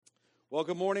Well,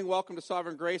 good morning. Welcome to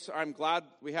Sovereign Grace. I'm glad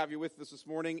we have you with us this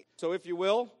morning. So if you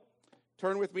will,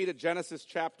 turn with me to Genesis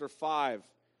chapter 5.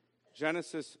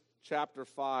 Genesis chapter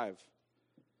 5.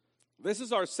 This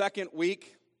is our second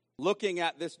week looking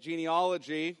at this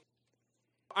genealogy.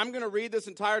 I'm going to read this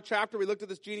entire chapter. We looked at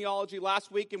this genealogy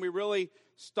last week, and we really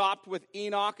stopped with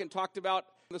Enoch and talked about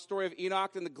the story of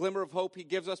Enoch and the glimmer of hope he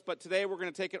gives us. But today we're going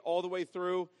to take it all the way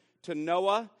through to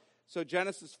Noah. So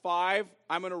Genesis 5,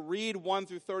 I'm going to read 1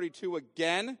 through 32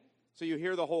 again so you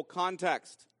hear the whole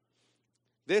context.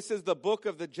 This is the book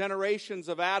of the generations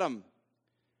of Adam.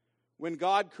 When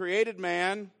God created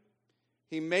man,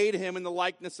 he made him in the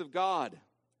likeness of God.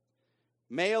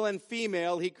 Male and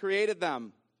female, he created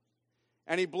them.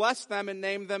 And he blessed them and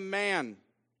named them man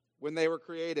when they were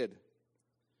created.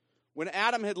 When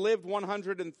Adam had lived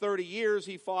 130 years,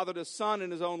 he fathered a son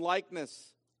in his own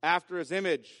likeness, after his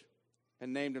image,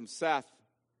 and named him Seth.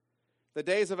 The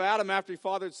days of Adam after he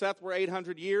fathered Seth were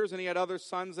 800 years, and he had other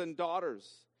sons and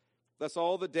daughters. Thus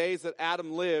all the days that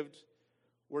Adam lived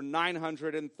were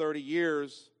 930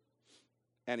 years,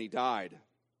 and he died.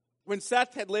 When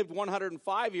Seth had lived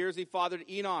 105 years, he fathered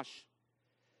Enosh.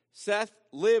 Seth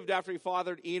lived after he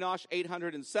fathered Enosh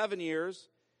 807 years,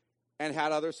 and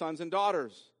had other sons and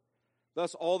daughters.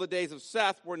 Thus all the days of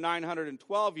Seth were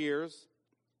 912 years,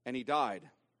 and he died.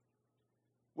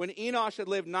 When Enosh had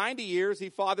lived 90 years, he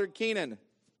fathered Kenan.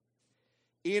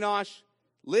 Enosh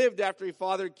lived after he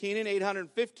fathered Kenan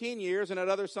 815 years and had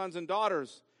other sons and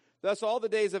daughters. Thus all the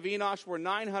days of Enosh were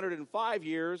 905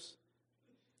 years,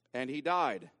 and he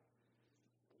died.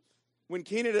 When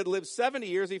Kenan had lived 70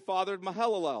 years, he fathered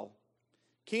Mahalalel.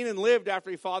 Kenan lived after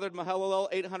he fathered Mahalalel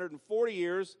 840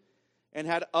 years and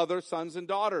had other sons and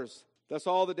daughters. Thus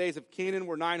all the days of Kenan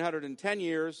were 910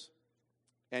 years,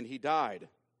 and he died.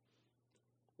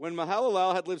 When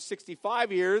Mahalalel had lived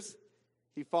 65 years,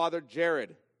 he fathered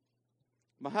Jared.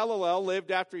 Mahalalel lived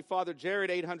after he fathered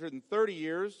Jared 830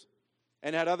 years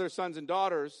and had other sons and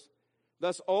daughters.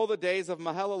 Thus all the days of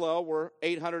Mahalalel were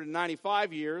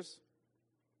 895 years,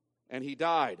 and he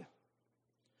died.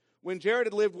 When Jared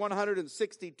had lived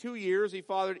 162 years, he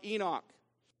fathered Enoch.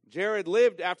 Jared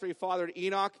lived after he fathered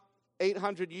Enoch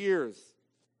 800 years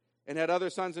and had other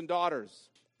sons and daughters.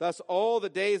 Thus all the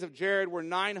days of Jared were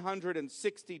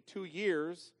 962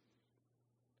 years,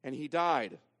 and he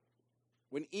died.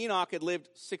 When Enoch had lived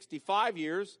 65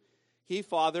 years, he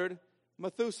fathered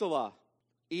Methuselah.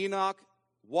 Enoch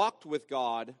walked with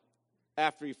God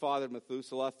after he fathered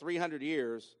Methuselah 300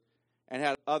 years and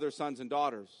had other sons and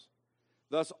daughters.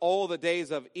 Thus all the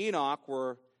days of Enoch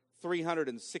were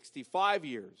 365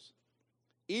 years.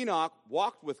 Enoch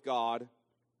walked with God,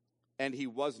 and he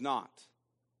was not,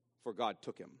 for God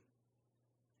took him.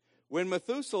 When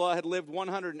Methuselah had lived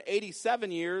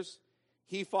 187 years,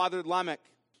 he fathered Lamech.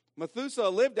 Methuselah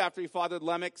lived after he fathered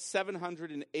Lamech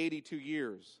 782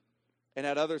 years and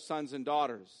had other sons and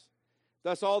daughters.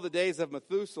 Thus all the days of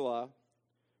Methuselah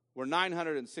were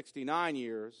 969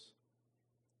 years,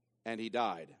 and he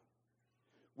died.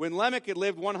 When Lamech had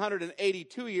lived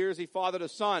 182 years, he fathered a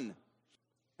son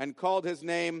and called his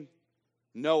name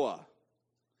Noah,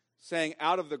 saying,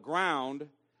 out of the ground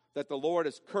that the Lord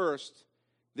has cursed,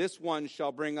 this one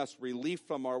shall bring us relief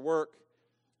from our work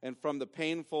and from the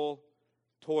painful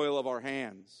toil of our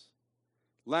hands.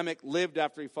 Lamech lived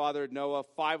after he fathered Noah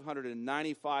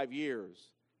 595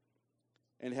 years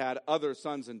and had other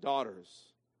sons and daughters.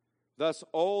 Thus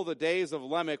all the days of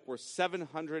Lamech were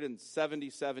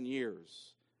 777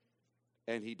 years,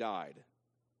 and he died.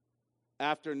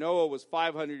 After Noah was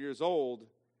 500 years old,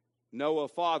 Noah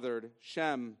fathered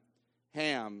Shem,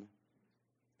 Ham,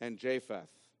 and Japheth.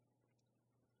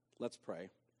 Let's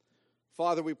pray.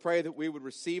 Father, we pray that we would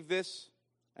receive this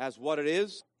as what it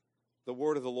is, the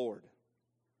word of the Lord.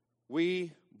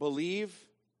 We believe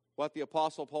what the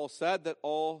Apostle Paul said, that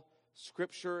all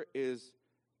Scripture is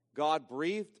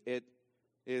God-breathed. It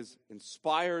is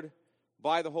inspired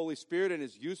by the Holy Spirit and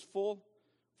is useful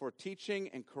for teaching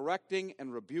and correcting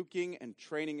and rebuking and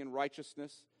training in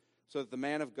righteousness, so that the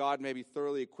man of God may be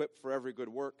thoroughly equipped for every good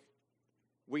work.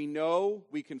 We know,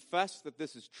 we confess that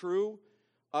this is true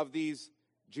of these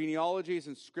genealogies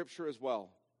in Scripture as well.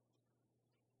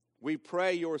 We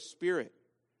pray your Spirit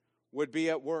would be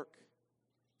at work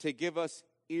to give us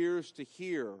ears to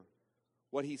hear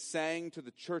what he's saying to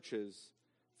the churches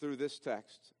through this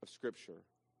text of Scripture.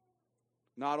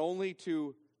 Not only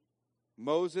to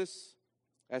Moses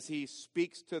as he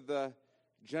speaks to the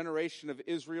generation of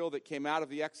Israel that came out of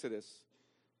the Exodus,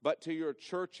 but to your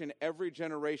church in every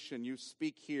generation you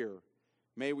speak here.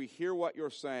 May we hear what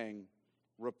you're saying,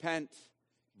 repent,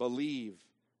 believe,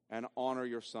 and honor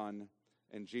your Son.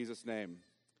 In Jesus' name,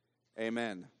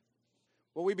 amen.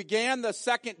 Well, we began the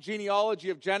second genealogy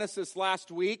of Genesis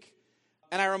last week,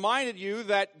 and I reminded you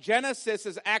that Genesis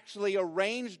is actually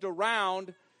arranged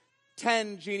around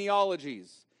 10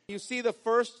 genealogies. You see the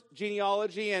first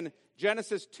genealogy in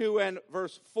Genesis 2 and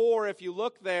verse 4. If you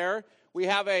look there, we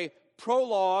have a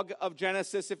prologue of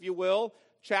Genesis, if you will,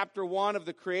 chapter 1 of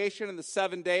the creation and the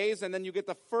 7 days, and then you get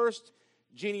the first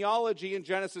genealogy in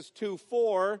Genesis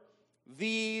 2:4.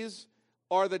 These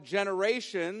are the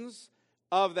generations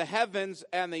of the heavens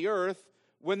and the earth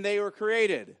when they were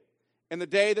created, in the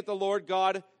day that the Lord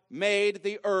God made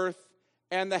the earth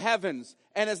and the heavens.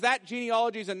 And as that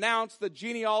genealogy is announced, the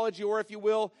genealogy, or if you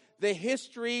will, the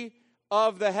history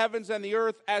of the heavens and the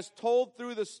earth as told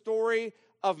through the story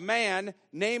of man,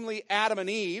 namely Adam and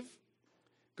Eve.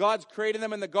 God's creating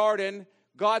them in the garden.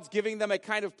 God's giving them a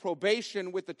kind of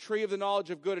probation with the tree of the knowledge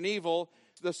of good and evil.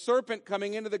 The serpent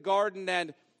coming into the garden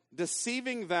and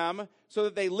deceiving them so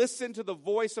that they listened to the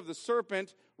voice of the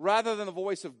serpent rather than the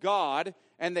voice of God,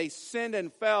 and they sinned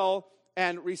and fell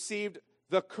and received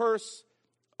the curse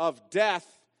of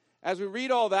death. As we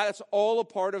read all that, it's all a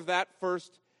part of that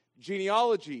first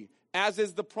genealogy, as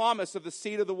is the promise of the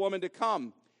seed of the woman to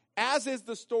come, as is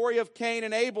the story of Cain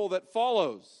and Abel that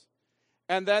follows.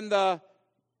 And then the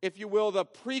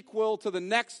prequel to the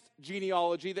next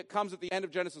genealogy that comes at the end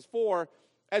of Genesis 4,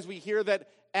 as we hear that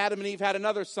Adam and Eve had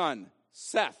another son,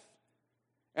 Seth.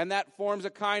 And that forms a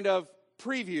kind of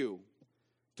preview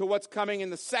to what's coming in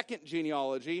the second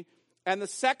genealogy. And the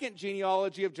second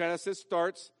genealogy of Genesis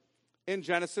starts in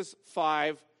Genesis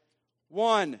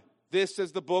 5:1. This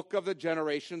is the book of the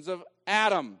generations of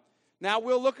Adam. Now,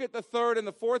 we'll look at the third and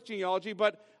the fourth genealogy,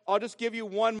 but I'll just give you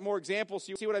one more example so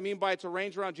you see what I mean by it's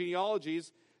arranged around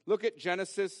genealogies. Look at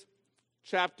Genesis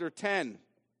chapter 10,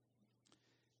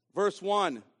 verse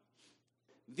 1.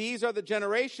 These are the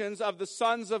generations of the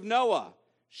sons of Noah,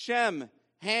 Shem,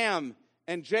 Ham,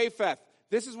 and Japheth.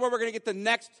 This is where we're going to get the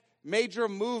next major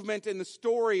movement in the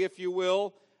story, if you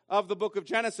will, of the book of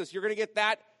Genesis. You're going to get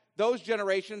those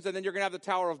generations, and then you're going to have the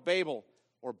Tower of Babel,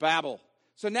 or Babel.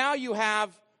 So now you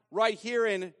have, right here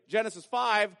in Genesis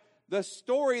 5, the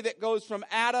story that goes from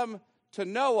Adam to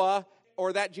Noah,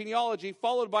 or that genealogy,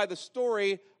 followed by the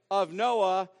story of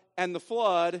Noah and the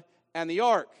flood and the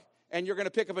ark. And you're going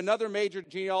to pick up another major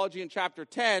genealogy in chapter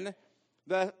 10,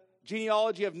 the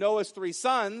genealogy of Noah's 3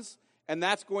 sons, and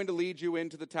that's going to lead you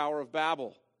into the Tower of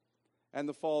Babel and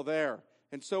the fall there.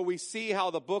 And so we see how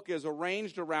the book is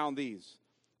arranged around these.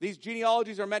 These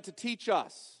genealogies are meant to teach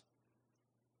us.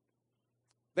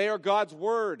 They are God's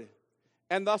word,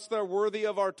 and thus they're worthy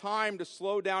of our time to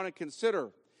slow down and consider.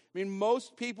 I mean,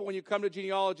 most people, when you come to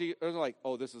genealogy, are like,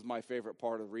 oh, this is my favorite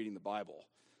part of reading the Bible.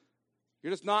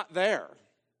 You're just not there.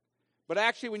 But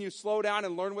actually, when you slow down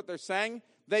and learn what they're saying,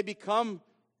 they become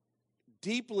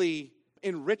deeply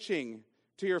enriching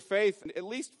to your faith, and at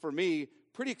least for me,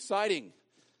 pretty exciting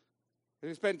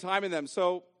to spend time in them.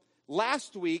 So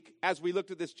last week, as we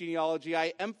looked at this genealogy,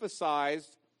 I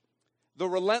emphasized the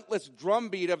relentless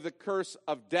drumbeat of the curse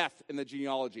of death in the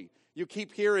genealogy. You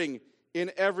keep hearing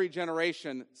in every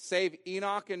generation, save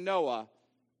Enoch and Noah,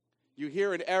 you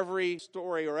hear in every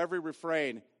story or every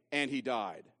refrain, and he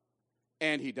died,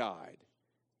 and he died,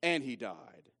 and he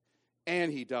died,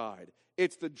 and he died.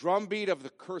 It's the drumbeat of the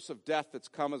curse of death that's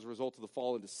come as a result of the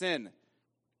fall into sin.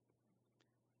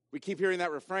 We keep hearing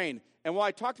that refrain. And while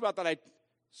I talked about that, I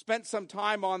spent some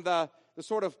time on the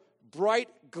sort of bright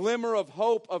glimmer of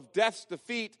hope of death's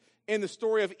defeat in the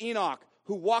story of Enoch,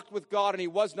 who walked with God and he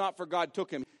was not, for God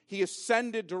took him. He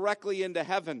ascended directly into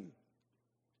heaven.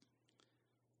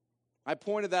 I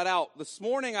pointed that out. This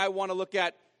morning I want to look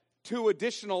at 2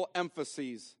 additional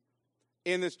emphases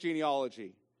in this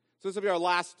genealogy. So this will be our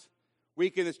last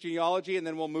week in this genealogy, and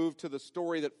then we'll move to the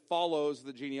story that follows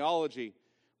the genealogy.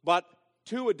 But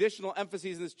 2 additional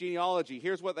emphases in this genealogy.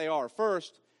 Here's what they are.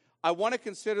 First, I want to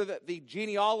consider that the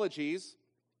genealogies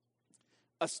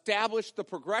establish the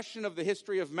progression of the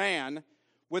history of man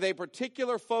with a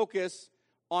particular focus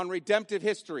on redemptive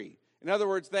history. In other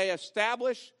words, they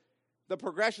establish the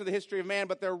progression of the history of man,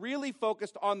 but they're really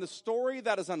focused on the story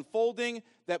that is unfolding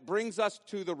that brings us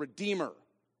to the Redeemer,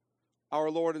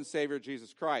 our Lord and Savior,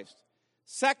 Jesus Christ.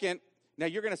 Second, now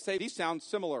you're going to say these sound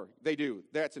similar. They do.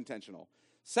 That's intentional.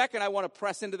 Second, I want to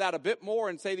press into that a bit more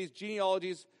and say these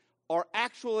genealogies are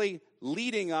actually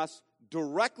leading us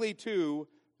directly to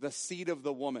the seed of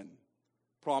the woman,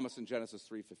 promised in Genesis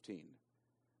 3:15.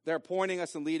 They're pointing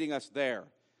us and leading us there.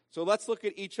 So let's look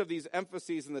at each of these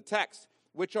emphases in the text,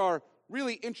 which are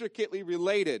really intricately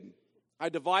related. I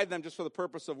divide them just for the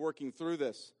purpose of working through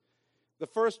this. The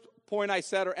first point I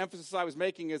said, or emphasis I was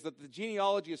making, is that the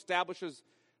genealogy establishes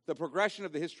the progression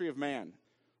of the history of man.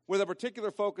 with a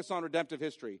particular focus on redemptive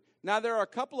history. Now, there are a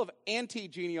couple of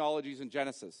anti-genealogies in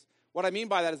Genesis. What I mean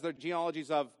by that is they're genealogies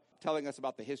of telling us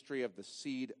about the history of the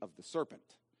seed of the serpent,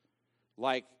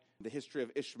 like the history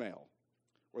of Ishmael,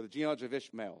 or the genealogy of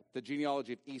Ishmael, the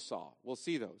genealogy of Esau. We'll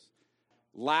see those.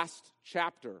 Last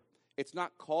chapter, it's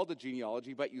not called a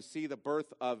genealogy, but you see the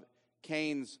birth of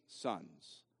Cain's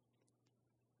sons,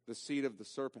 the seed of the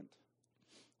serpent.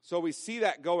 So we see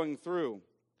that going through.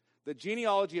 The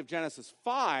genealogy of Genesis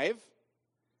 5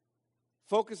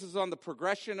 focuses on the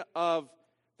progression of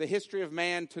the history of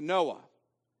man to Noah,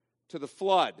 to the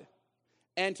flood,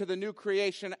 and to the new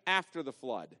creation after the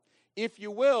flood. If you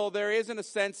will, there is, in a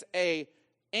sense, a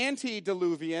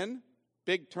antediluvian,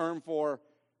 big term for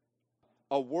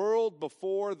a world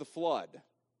before the flood.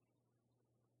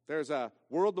 There's a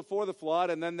world before the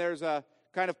flood, and then there's a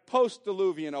kind of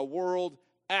post-diluvian, a world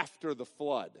after the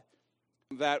flood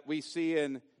that we see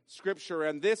in Scripture.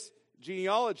 And this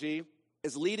genealogy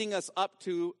is leading us up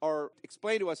to, or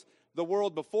explain to us, the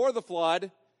world before the flood,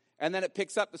 and then it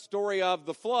picks up the story of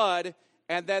the flood,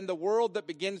 and then the world that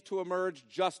begins to emerge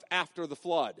just after the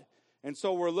flood. And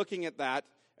so we're looking at that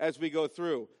as we go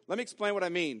through. Let me explain what I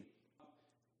mean.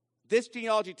 This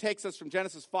genealogy takes us from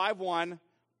Genesis 5:1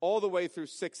 all the way through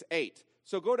 6:8.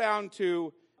 So go down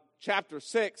to chapter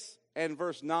 6 and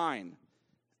verse 9.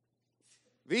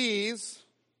 These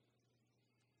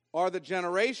are the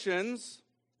generations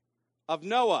of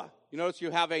Noah. You notice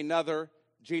you have another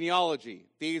genealogy.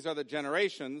 These are the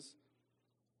generations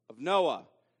of Noah.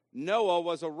 Noah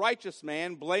was a righteous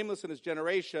man, blameless in his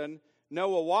generation.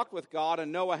 Noah walked with God,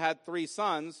 and Noah had 3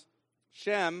 sons,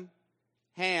 Shem,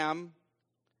 Ham,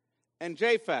 and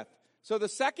Japheth. So the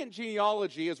second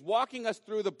genealogy is walking us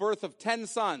through the birth of 10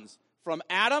 sons, from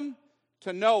Adam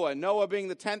to Noah, Noah being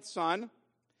the 10th son.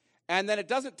 And then it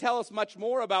doesn't tell us much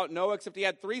more about Noah, except he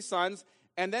had 3 sons.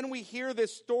 And then we hear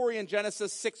this story in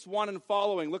Genesis 6:1 and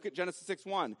following. Look at Genesis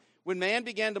 6:1. When man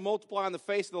began to multiply on the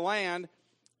face of the land,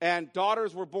 and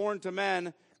daughters were born to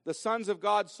men, the sons of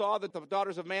God saw that the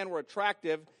daughters of man were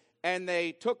attractive, and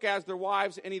they took as their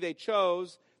wives any they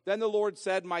chose. Then the Lord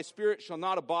said, my spirit shall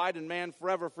not abide in man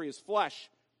forever, for his flesh.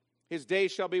 His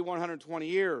days shall be 120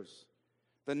 years.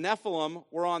 The Nephilim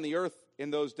were on the earth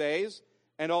in those days,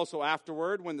 and also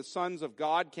afterward, when the sons of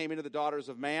God came into the daughters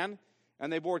of man,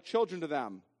 and they bore children to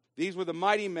them. These were the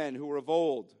mighty men who were of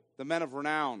old, the men of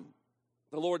renown.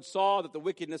 The Lord saw that the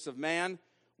wickedness of man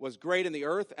was great in the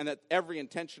earth, and that every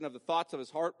intention of the thoughts of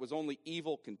his heart was only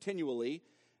evil continually.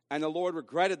 And the Lord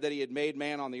regretted that he had made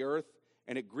man on the earth,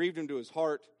 and it grieved him to his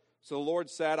heart. So the Lord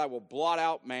said, I will blot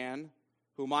out man,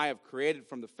 whom I have created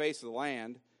from the face of the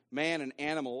land, man and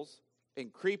animals,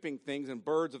 and creeping things and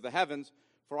birds of the heavens,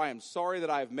 for I am sorry that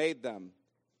I have made them.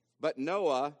 But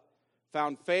Noah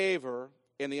found favor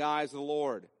in the eyes of the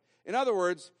Lord. In other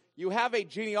words, you have a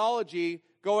genealogy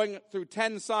going through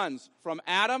 10 sons, from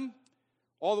Adam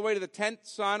all the way to the 10th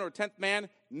son or 10th man,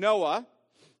 Noah,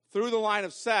 through the line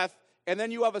of Seth, and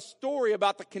then you have a story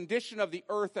about the condition of the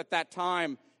earth at that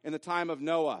time, in the time of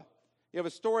Noah. You have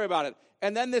a story about it.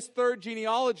 And then this third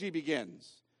genealogy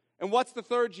begins. And what's the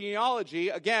third genealogy?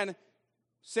 Again,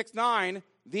 6:9,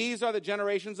 these are the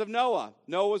generations of Noah.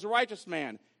 Noah was a righteous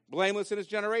man, blameless in his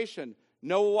generation.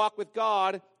 Noah walked with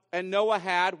God, and Noah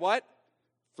had what?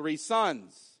 3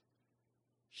 sons,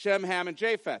 Shem, Ham, and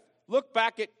Japheth. Look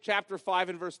back at chapter 5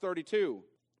 and verse 32.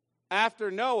 After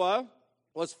Noah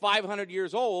was 500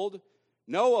 years old,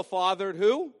 Noah fathered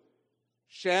who?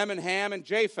 Shem and Ham and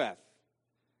Japheth.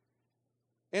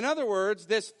 In other words,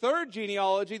 this third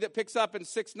genealogy that picks up in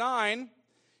 6:9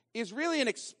 is really an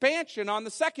expansion on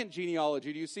the second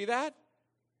genealogy. Do you see that?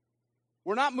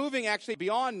 We're not moving actually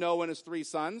beyond Noah and his 3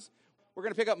 sons. We're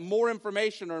going to pick up more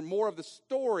information or more of the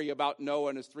story about Noah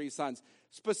and his 3 sons.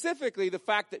 Specifically, the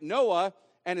fact that Noah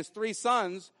and his 3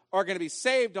 sons are going to be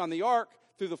saved on the ark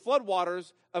through the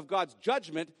floodwaters of God's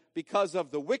judgment because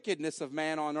of the wickedness of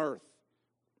man on earth.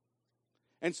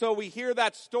 And so we hear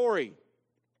that story.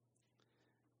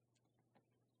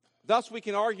 Thus, we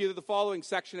can argue that the following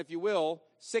section, if you will,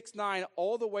 6:9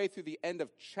 all the way through the end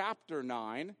of chapter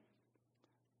 9,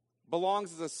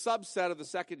 belongs as a subset of the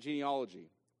second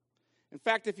genealogy. In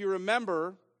fact, if you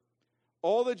remember,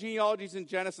 all the genealogies in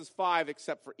Genesis 5,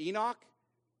 except for Enoch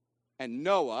and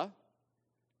Noah,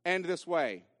 end this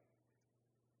way.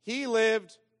 He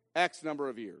lived X number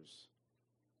of years,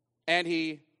 and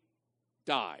he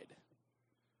died.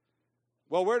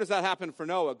 Well, where does that happen for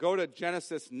Noah? Go to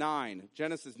Genesis 9.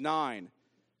 Genesis 9.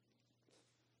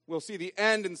 We'll see the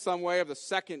end in some way of the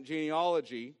second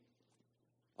genealogy,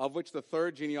 of which the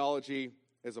third genealogy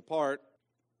is a part.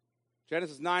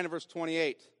 Genesis 9 and verse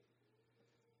 28.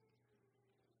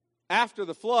 After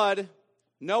the flood,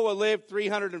 Noah lived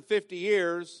 350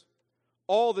 years.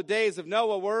 All the days of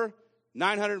Noah were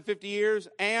 950 years,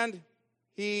 and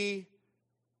he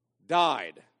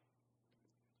died.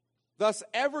 Thus,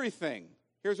 everything,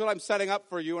 here's what I'm setting up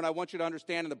for you, and I want you to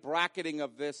understand in the bracketing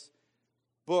of this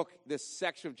book, this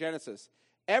section of Genesis.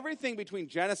 Everything between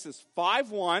Genesis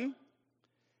 5:1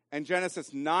 and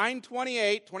Genesis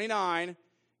 9:28-29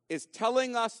 is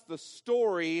telling us the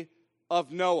story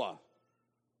of Noah,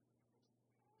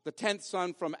 the 10th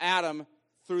son from Adam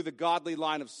through the godly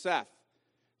line of Seth.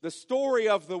 The story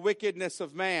of the wickedness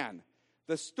of man,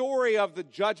 the story of the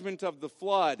judgment of the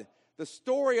flood, the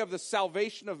story of the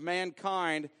salvation of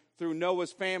mankind through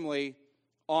Noah's family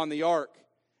on the ark,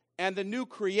 and the new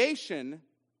creation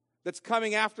that's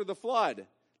coming after the flood.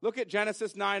 Look at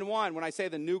Genesis 9:1 when I say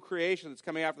the new creation that's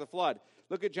coming after the flood.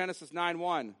 Look at Genesis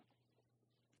 9:1.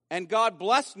 And God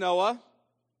blessed Noah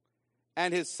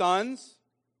and his sons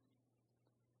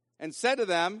and said to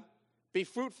them, be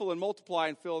fruitful and multiply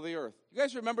and fill the earth. You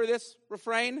guys remember this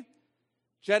refrain?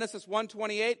 Genesis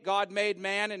 1:28, God made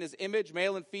man in his image,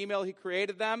 male and female, he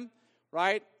created them,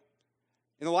 right?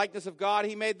 In the likeness of God,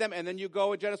 he made them. And then you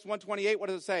go in Genesis 1:28, what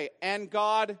does it say? And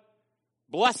God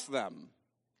blessed them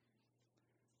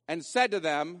and said to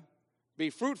them, be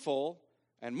fruitful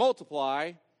and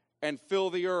multiply and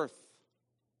fill the earth.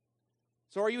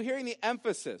 So are you hearing the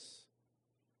emphasis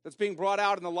that's being brought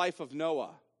out in the life of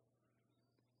Noah?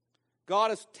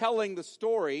 God is telling the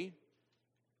story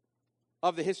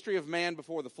of the history of man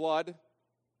before the flood,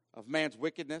 of man's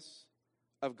wickedness,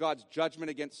 of God's judgment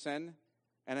against sin,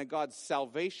 and of God's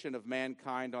salvation of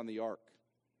mankind on the ark.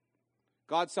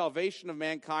 God's salvation of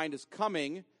mankind is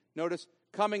coming, notice,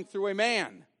 coming through a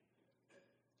man.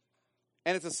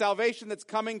 And it's a salvation that's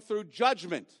coming through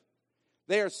judgment.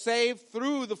 They are saved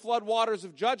through the flood waters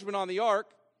of judgment on the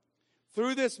ark,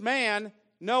 through this man,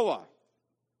 Noah.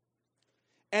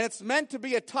 And it's meant to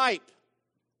be a type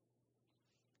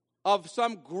of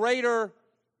some greater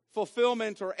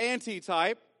fulfillment or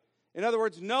anti-type. In other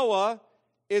words, Noah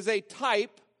is a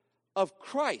type of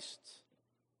Christ.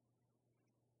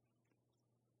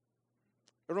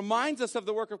 It reminds us of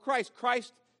the work of Christ.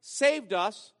 Christ saved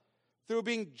us through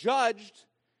being judged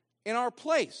in our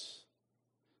place.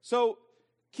 So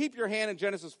keep your hand in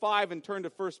Genesis 5 and turn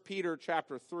to 1 Peter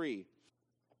chapter 3.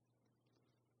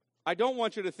 I don't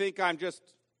want you to think I'm just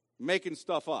making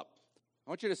stuff up.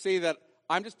 I want you to see that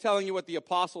I'm just telling you what the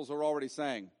apostles are already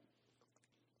saying.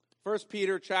 1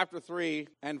 Peter chapter 3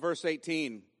 and verse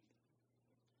 18.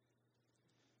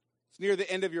 It's near the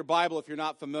end of your Bible if you're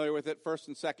not familiar with it. 1st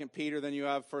and 2nd Peter, then you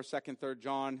have 1st, 2nd, 3rd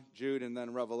John, Jude, and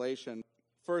then Revelation.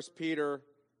 1 Peter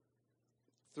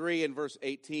 3 and verse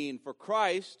 18. For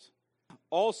Christ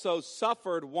also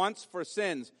suffered once for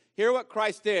sins. Hear what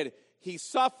Christ did. He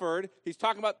suffered. He's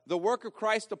talking about the work of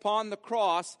Christ upon the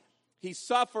cross. He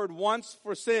suffered once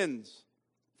for sins,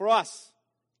 for us,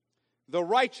 the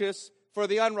righteous for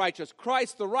the unrighteous.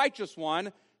 Christ, the righteous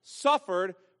one,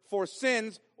 suffered for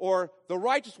sins, or the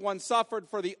righteous one suffered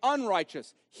for the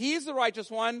unrighteous. He's the righteous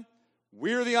one,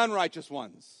 we're the unrighteous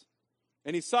ones.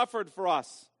 And he suffered for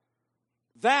us.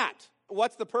 That,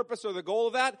 what's the purpose or the goal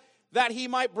of that? That he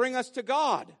might bring us to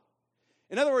God.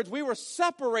 In other words, we were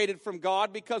separated from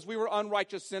God because we were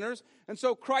unrighteous sinners. And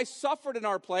so Christ suffered in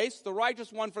our place, the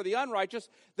righteous one for the unrighteous,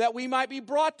 that we might be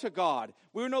brought to God.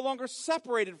 We were no longer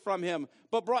separated from him,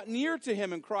 but brought near to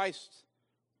him in Christ.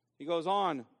 He goes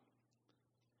on,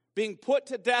 being put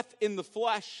to death in the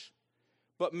flesh,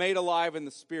 but made alive in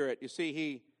the spirit. You see,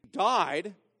 he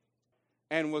died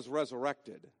and was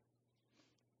resurrected.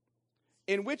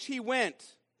 In which he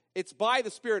went, it's by the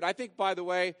Spirit. I think, by the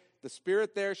way, the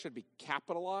Spirit there should be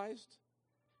capitalized.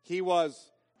 He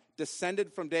was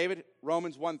descended from David,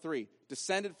 Romans 1:3,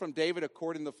 descended from David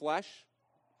according to the flesh,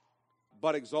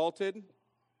 but exalted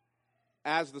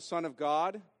as the Son of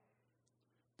God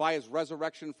by his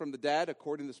resurrection from the dead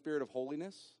according to the Spirit of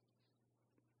holiness.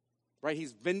 Right?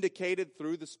 He's vindicated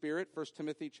through the Spirit, 1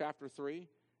 Timothy chapter 3,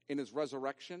 in his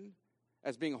resurrection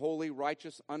as being holy,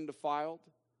 righteous, undefiled.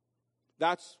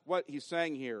 That's what he's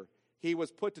saying here. He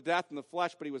was put to death in the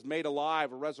flesh, but he was made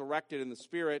alive or resurrected in the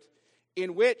Spirit,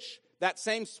 in which that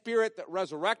same Spirit that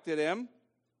resurrected him,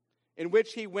 in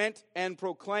which he went and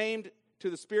proclaimed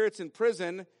to the spirits in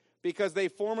prison because they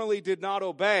formerly did not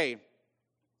obey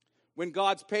when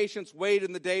God's patience waited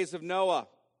in the days of Noah.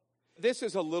 This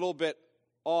is a little bit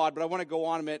odd, but I want to go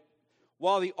on a minute.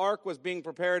 While the ark was being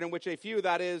prepared, in which a few,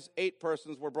 that is, 8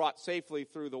 persons, were brought safely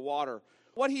through the water.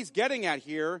 What he's getting at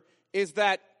here is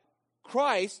that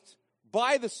Christ,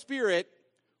 by the Spirit,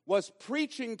 was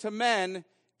preaching to men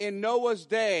in Noah's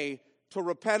day to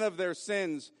repent of their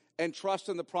sins and trust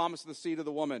in the promise of the seed of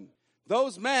the woman.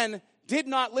 Those men did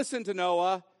not listen to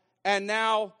Noah, and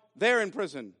now they're in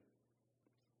prison.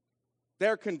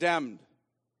 They're condemned.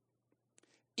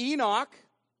 Enoch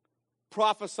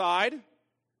prophesied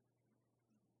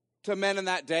to men in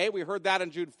that day. We heard that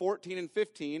in Jude 14 and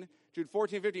 15. Jude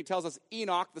 14 and 15 tells us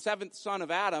Enoch, the seventh son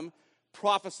of Adam,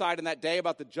 prophesied in that day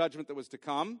about the judgment that was to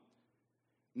come.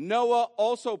 Noah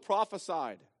also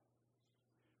prophesied.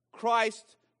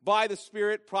 Christ, by the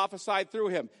Spirit, prophesied through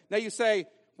him. Now you say,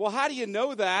 well, how do you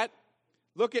know that?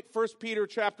 Look at 1 Peter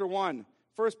chapter 1.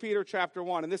 1 Peter chapter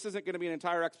 1. And this isn't going to be an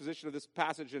entire exposition of this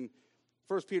passage in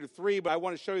 1 Peter 3, but I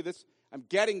want to show you this. I'm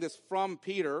getting this from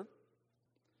Peter.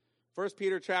 1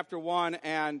 Peter chapter 1,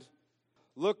 and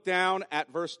look down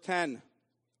at verse 10.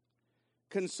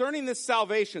 Concerning this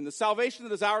salvation, the salvation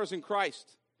that is ours in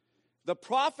Christ, the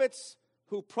prophets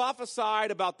who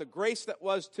prophesied about the grace that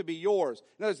was to be yours.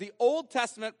 In other words, the Old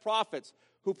Testament prophets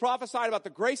who prophesied about the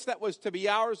grace that was to be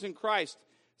ours in Christ,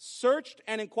 searched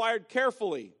and inquired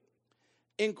carefully.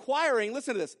 Inquiring,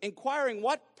 listen to this, inquiring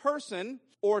what person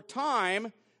or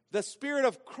time the Spirit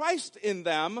of Christ in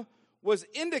them was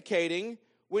indicating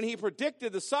when he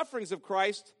predicted the sufferings of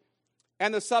Christ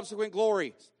and the subsequent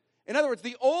glories. In other words,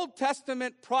 the Old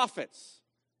Testament prophets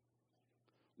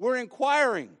were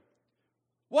inquiring,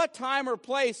 what time or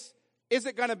place is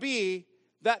it going to be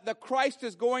that the Christ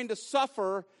is going to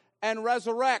suffer and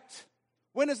resurrect?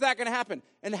 When is that going to happen?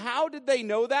 And how did they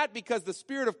know that? Because the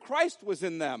Spirit of Christ was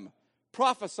in them,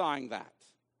 prophesying that.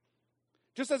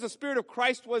 Just as the Spirit of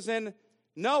Christ was in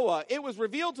Noah, it was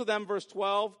revealed to them, verse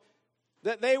 12,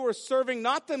 that they were serving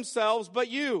not themselves but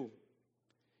you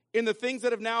in the things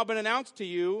that have now been announced to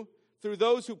you through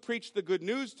those who preach the good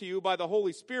news to you by the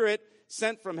Holy Spirit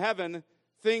sent from heaven,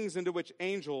 things into which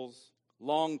angels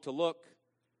long to look.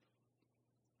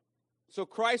 So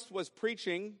Christ was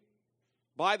preaching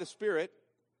by the Spirit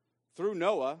through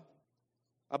Noah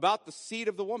about the seed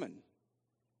of the woman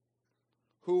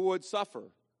who would suffer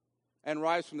and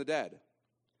rise from the dead,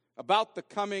 about the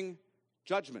coming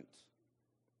judgment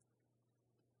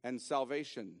and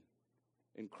salvation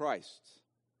in Christ.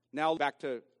 Now back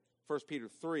to 1 Peter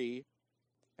 3,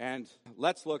 and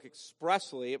let's look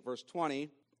expressly at verse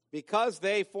 20. Because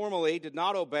they formerly did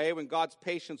not obey when God's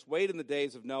patience waited in the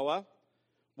days of Noah,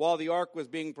 while the ark was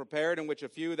being prepared, in which a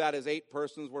few, that is 8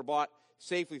 persons, were brought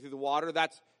safely through the water.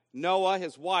 That's Noah,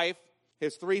 his wife,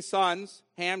 his 3 sons,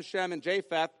 Ham, Shem, and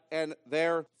Japheth, and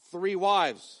their 3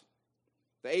 wives.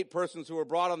 The 8 persons who were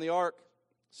brought on the ark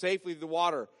safely through the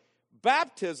water.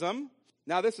 Baptism,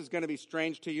 now this is going to be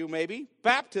strange to you maybe.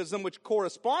 Baptism, which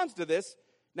corresponds to this,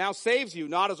 now saves you,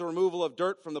 not as a removal of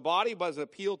dirt from the body, but as an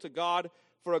appeal to God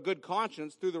for a good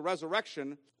conscience through the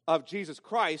resurrection of Jesus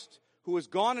Christ, who has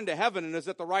gone into heaven and is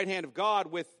at the right hand of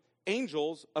God with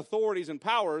angels, authorities, and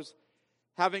powers,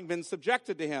 having been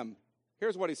subjected to him.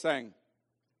 Here's what he's saying.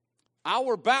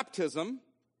 Our baptism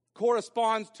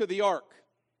corresponds to the ark,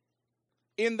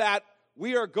 in that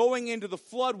we are going into the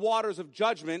flood waters of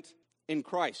judgment in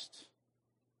Christ.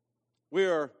 We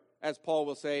are, as Paul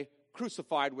will say,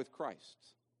 crucified with Christ.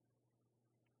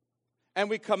 And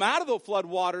we come out of the flood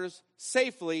waters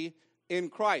safely in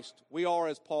Christ. We are,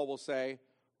 as Paul will say,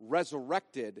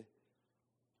 resurrected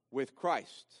with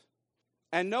Christ.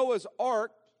 And Noah's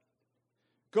ark,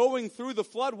 going through the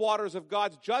flood waters of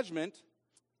God's judgment,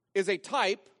 is a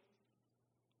type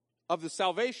of the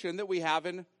salvation that we have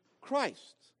in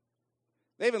Christ.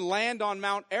 They even land on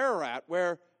Mount Ararat,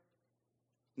 where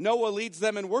Noah leads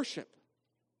them in worship.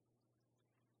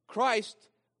 Christ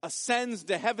ascends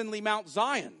to heavenly Mount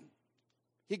Zion.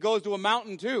 He goes to a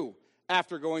mountain too,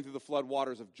 after going through the flood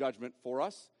waters of judgment for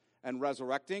us and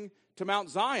resurrecting, to Mount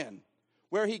Zion,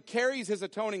 where he carries his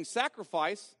atoning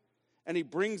sacrifice and he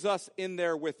brings us in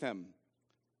there with him.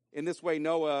 In this way,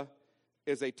 Noah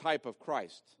is a type of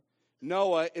Christ.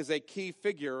 Noah is a key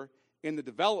figure in the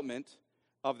development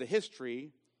of the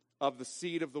history of the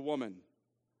seed of the woman.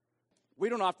 We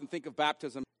don't often think of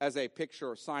baptism as a picture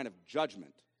or sign of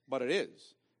judgment, but it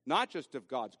is. Not just of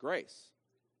God's grace,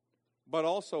 but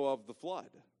also of the flood.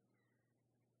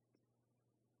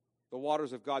 The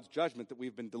waters of God's judgment that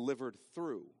we've been delivered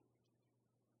through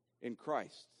in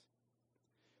Christ.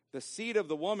 The seed of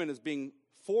the woman is being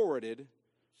forwarded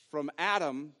from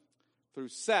Adam through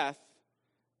Seth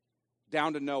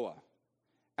down to Noah.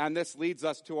 And this leads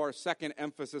us to our second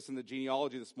emphasis in the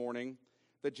genealogy this morning.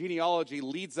 The genealogy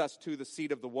leads us to the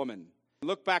seed of the woman.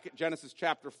 Look back at Genesis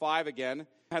chapter 5 again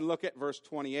and look at verse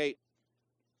 28.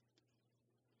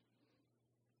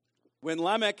 When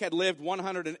Lamech had lived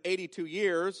 182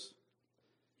 years,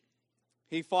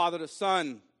 he fathered a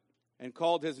son and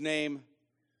called his name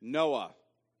Noah.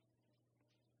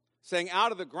 saying,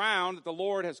 out of the ground that the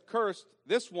Lord has cursed,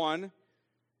 this one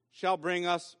shall bring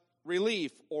us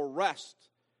relief or rest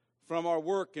from our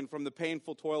work and from the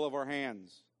painful toil of our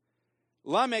hands.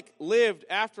 Lamech lived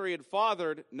after he had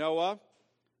fathered Noah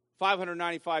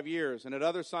 595 years and had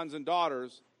other sons and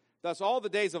daughters. Thus all the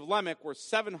days of Lamech were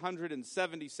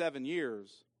 777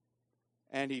 years,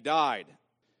 and he died.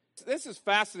 This is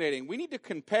fascinating. We need to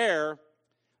compare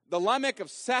the Lamech of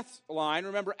Seth's line.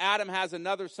 Remember, Adam has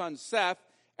another son, Seth,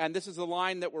 and this is the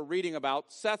line that we're reading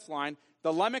about, Seth's line.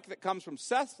 The Lamech that comes from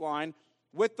Seth's line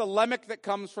with the Lamech that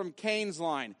comes from Cain's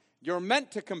line. You're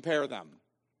meant to compare them.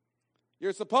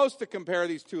 You're supposed to compare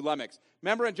these two Lamechs.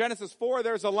 Remember in Genesis 4,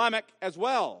 there's a Lamech as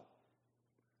well.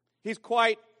 He's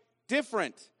quite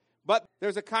different, but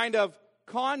there's a kind of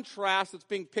contrast that's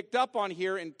being picked up on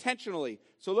here intentionally.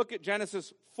 So look at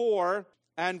Genesis 4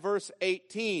 and verse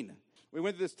 18. We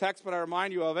went through this text, but I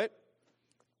remind you of it.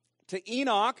 To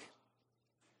Enoch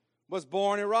was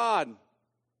born Irad,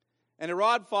 and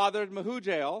Irad fathered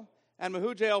Mehujael, and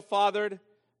Mehujael fathered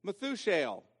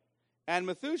Methushael, and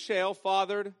Methushael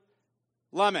fathered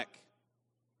Lamech.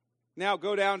 Now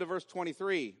go down to verse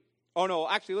 23. Oh no,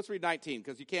 actually let's read 19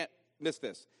 because you can't miss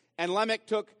this. And Lamech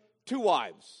took 2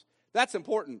 wives. That's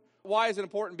important. Why is it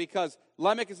important? Because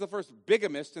Lamech is the first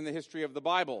bigamist in the history of the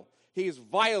Bible. He is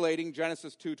violating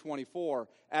Genesis 2:24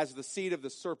 as the seed of the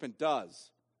serpent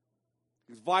does.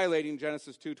 He's violating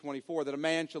Genesis 2:24 that a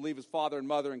man shall leave his father and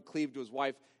mother and cleave to his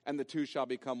wife, and the two shall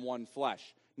become one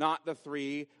flesh. Not the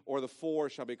 3 or the 4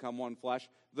 shall become one flesh,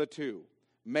 the 2.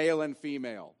 Male and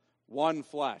female, one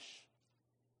flesh.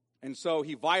 And so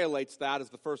he violates that as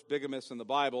the first bigamist in the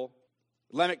Bible.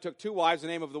 Lamech took 2 wives. The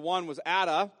name of the one was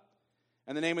Ada,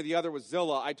 and the name of the other was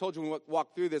Zillah. I told you when we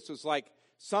walked through this, it was like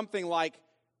something like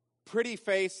pretty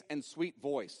face and sweet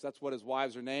voice. That's what his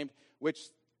wives are named, which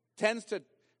tends to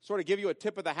sort of give you a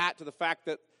tip of the hat to the fact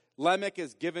that Lamech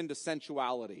is given to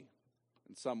sensuality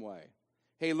in some way.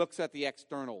 He looks at the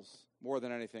externals more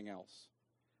than anything else.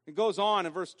 It goes on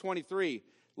in verse 23.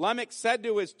 Lamech said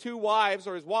to his 2 wives,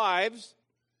 or his wives,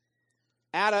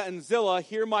 Ada and Zillah,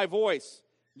 hear my voice.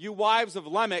 You wives of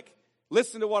Lamech,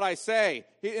 listen to what I say.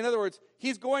 In other words,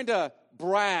 he's going to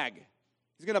brag.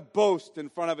 He's going to boast in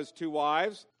front of his 2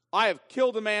 wives. I have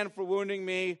killed a man for wounding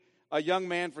me, a young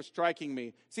man for striking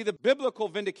me. See, the biblical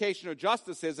vindication of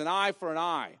justice is an eye for an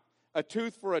eye, a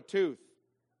tooth for a tooth,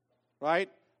 right?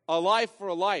 A life for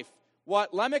a life.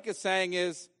 What Lamech is saying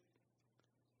is,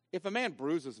 if a man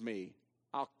bruises me,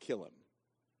 I'll kill him.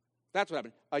 That's what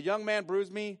happened. A young man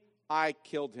bruised me, I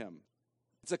killed him.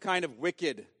 It's a kind of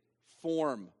wicked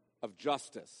form of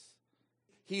justice.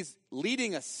 He's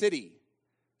leading a city.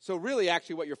 So really,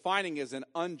 actually, what you're finding is an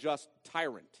unjust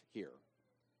tyrant here.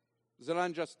 There's an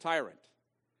unjust tyrant.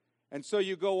 And so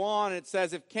you go on, and it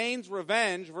says, if Cain's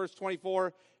revenge, verse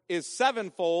 24, is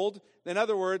 7-fold, in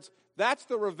other words, that's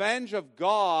the revenge of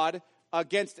God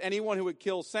against anyone who would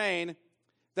kill Cain,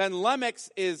 then Lamech's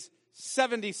is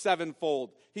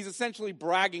 77-fold. He's essentially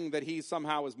bragging that he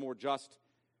somehow is more just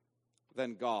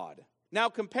than God. Now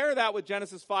compare that with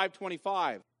Genesis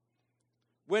 5:25.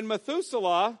 When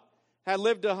Methuselah had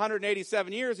lived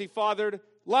 187 years, he fathered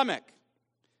Lamech.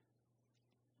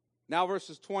 Now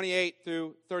verses 28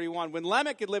 through 31. When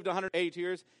Lamech had lived 182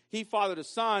 years, he fathered a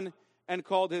son and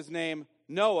called his name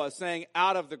Noah, saying,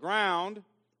 out of the ground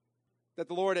that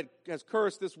the Lord has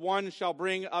cursed, this one shall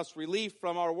bring us relief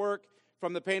from our work,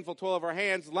 from the painful toil of our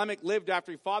hands. Lamech lived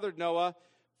after he fathered Noah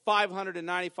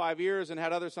 595 years and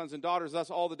had other sons and daughters. Thus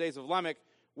all the days of Lamech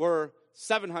were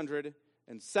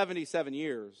 777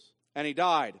 years, and he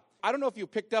died. I don't know if you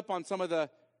picked up on some of the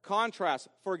contrasts.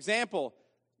 For example,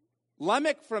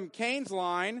 Lamech from Cain's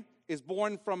line is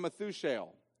born from Methushael.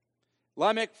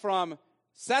 Lamech from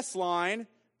Seth's line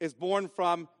is born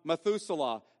from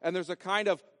Methuselah. And there's a kind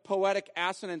of poetic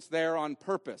assonance there on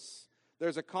purpose.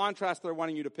 There's a contrast they're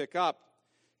wanting you to pick up.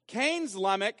 Cain's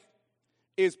Lamech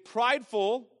is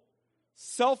prideful,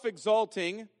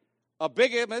 self-exalting, a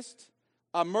bigamist,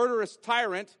 a murderous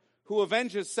tyrant who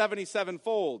avenges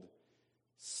 77-fold.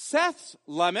 Seth's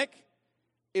Lamech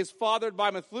is fathered by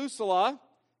Methuselah.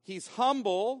 He's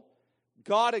humble,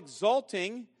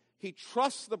 God-exalting. He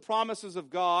trusts the promises of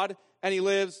God, and he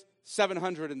lives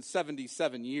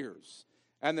 777 years.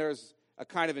 And there's a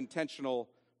kind of intentional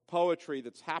poetry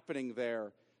that's happening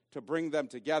there to bring them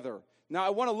together. Now, I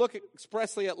want to look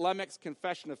expressly at Lamech's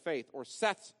confession of faith, or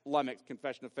Seth's Lamech's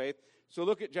confession of faith. So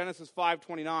look at Genesis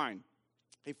 5:29.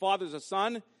 He fathers a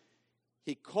son.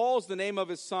 He calls the name of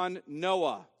his son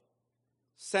Noah,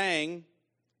 saying,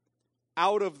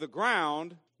 out of the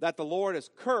ground that the Lord has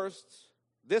cursed,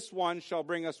 this one shall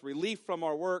bring us relief from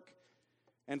our work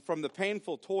and from the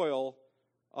painful toil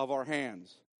of our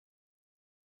hands.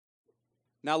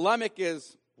 Now Lamech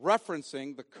is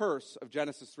referencing the curse of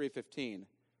Genesis 3:15.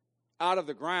 Out of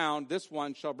the ground, this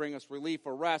one shall bring us relief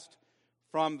or rest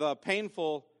from the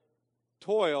painful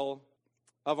toil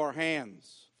of our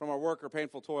hands, from our work or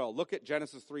painful toil. Look at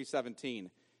Genesis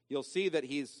 3:17. You'll see that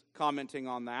he's commenting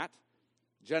on that.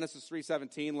 Genesis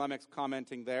 3:17, Lamech's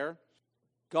commenting there.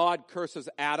 God curses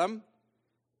Adam,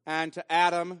 and to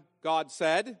Adam God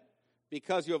said,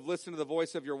 because you have listened to the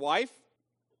voice of your wife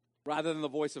rather than the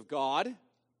voice of God,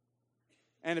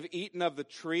 and have eaten of the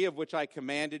tree of which I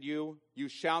commanded you, you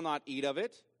shall not eat of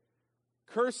it.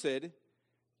 Cursed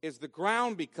is the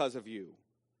ground because of you.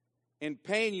 In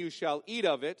pain you shall eat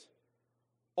of it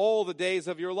all the days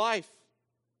of your life.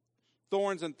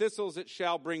 Thorns and thistles it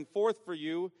shall bring forth for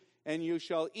you, and you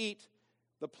shall eat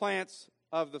the plants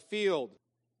of the field.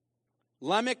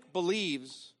 Lamech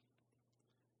believes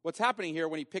what's happening here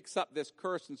when he picks up this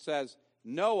curse and says,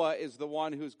 Noah is the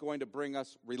one who's going to bring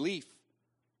us relief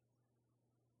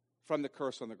from the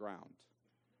curse on the ground.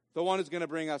 The one who's going to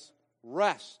bring us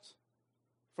rest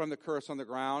from the curse on the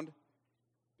ground.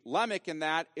 Lamech in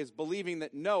that is believing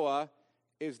that Noah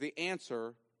is the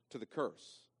answer to the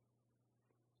curse.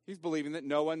 He's believing that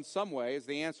Noah in some way is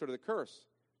the answer to the curse.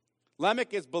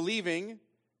 Lamech is believing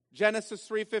Genesis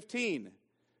 3:15.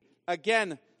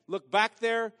 Again, look back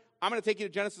there. I'm going to take you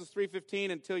to Genesis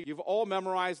 3:15 until you've all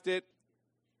memorized it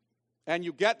and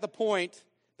you get the point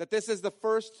that this is the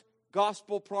first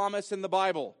gospel promise in the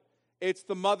Bible. It's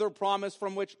the mother promise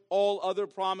from which all other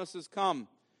promises come.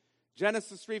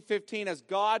 Genesis 3:15, as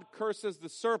God curses the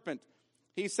serpent,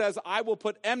 he says, I will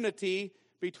put enmity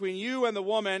between you and the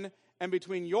woman, and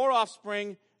between your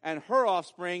offspring and her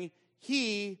offspring.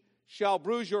 He shall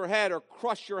bruise your head or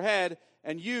crush your head,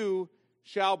 and you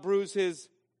shall bruise his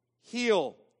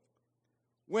heel.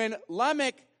 When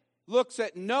Lamech looks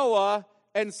at Noah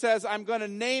and says, I'm going to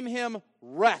name him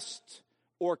rest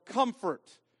or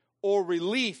comfort or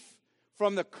relief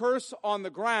from the curse on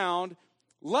the ground,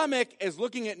 Lamech is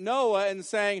looking at Noah and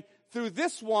saying, through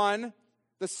this one,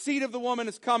 the seed of the woman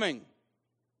is coming.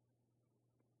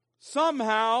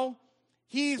 Somehow,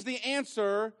 he's the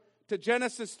answer to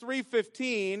Genesis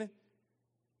 3:15,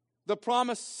 the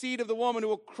promised seed of the woman who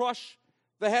will crush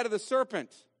the head of the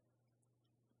serpent.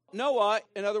 Noah,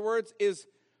 in other words, is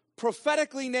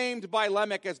prophetically named by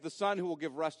Lamech as the son who will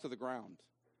give rest to the ground.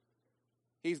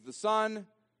 He's the son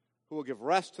who will give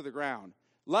rest to the ground.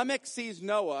 Lamech sees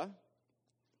Noah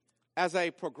as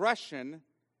a progression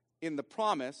in the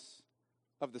promise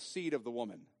of the seed of the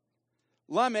woman.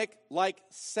 Lamech, like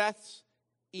Seth's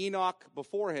Enoch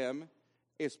before him,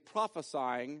 is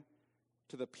prophesying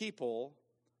to the people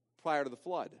prior to the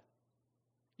flood.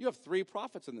 You have three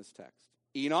prophets in this text.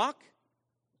 Enoch,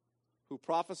 who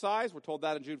prophesies, we're told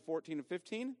that in Jude 14 and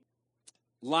 15.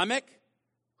 Lamech,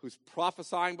 who's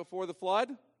prophesying before the flood.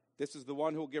 This is the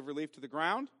one who will give relief to the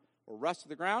ground, or rest to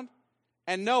the ground.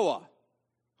 And Noah,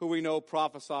 who we know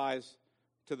prophesies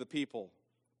to the people.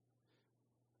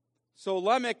 So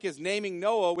Lamech is naming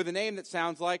Noah with a name that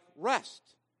sounds like rest,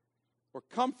 or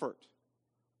comfort,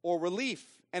 or relief.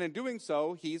 And in doing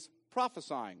so, he's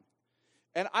prophesying.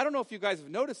 And I don't know if you guys have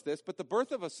noticed this, but the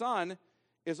birth of a son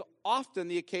is often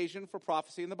the occasion for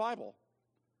prophecy in the Bible.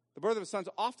 The birth of a son is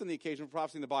often the occasion for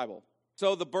prophecy in the Bible.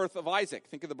 So the birth of Isaac,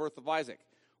 think of the birth of Isaac.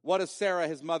 What does Sarah,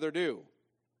 his mother, do?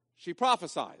 She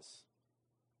prophesies.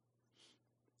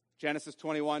 Genesis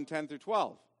 21, 10 through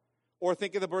 12. Or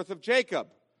think of the birth of Jacob.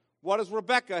 What does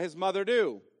Rebekah, his mother,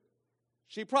 do?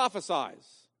 She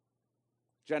prophesies.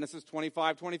 Genesis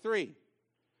 25, 23.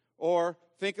 Or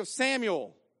think of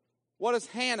Samuel. What does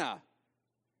Hannah,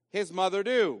 his mother,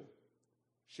 do?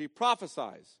 She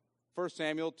prophesies. 1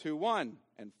 Samuel 2:1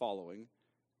 and following.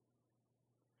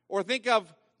 Or think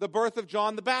of the birth of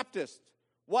John the Baptist.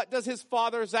 What does his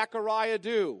father Zechariah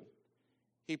do?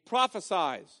 He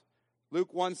prophesies.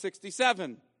 Luke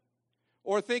 1:67.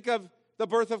 Or think of the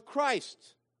birth of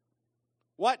Christ.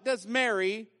 What does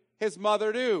Mary, his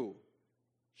mother, do?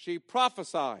 She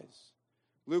prophesies.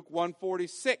 Luke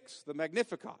 1:46, the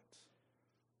Magnificat.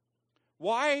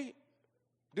 Why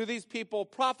do these people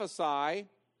prophesy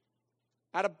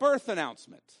at a birth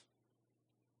announcement?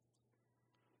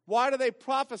 Why do they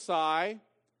prophesy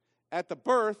at the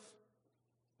birth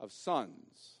of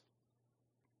sons?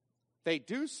 They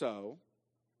do so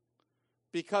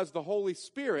because the Holy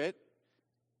Spirit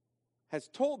has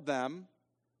told them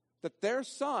that their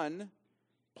son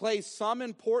plays some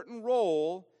important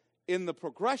role in the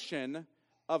progression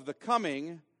of the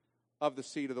coming of the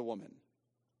seed of the woman.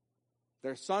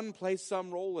 Their son plays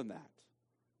some role in that.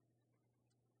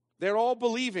 They're all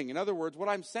believing. In other words, what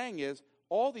I'm saying is,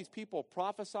 All these people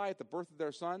prophesy at the birth of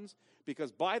their sons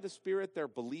because by the Spirit they're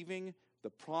believing the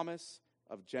promise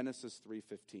of Genesis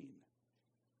 3:15.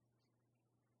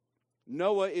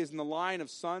 Noah is in the line of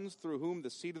sons through whom the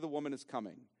seed of the woman is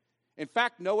coming. In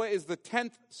fact, Noah is the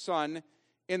 10th son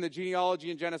in the genealogy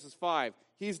in Genesis 5.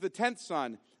 He's the 10th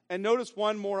son. And notice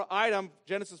one more item,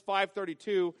 Genesis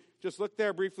 5:32. Just look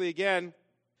there briefly again.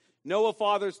 Noah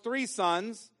fathers 3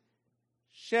 sons,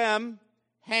 Shem,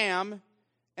 Ham,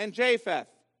 and Japheth.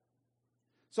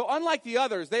 So unlike the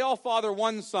others, they all father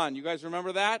one son. You guys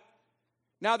remember that?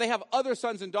 Now they have other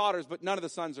sons and daughters, but none of the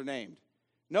sons are named.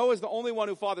 Noah is the only one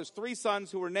who fathers 3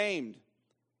 sons who are named.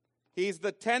 He's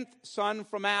the 10th son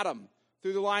from Adam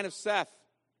through the line of Seth.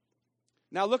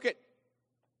 Now look at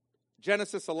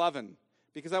Genesis 11,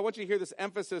 because I want you to hear this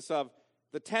emphasis of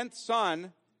the 10th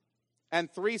son and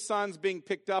 3 sons being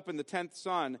picked up in the 10th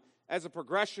son as a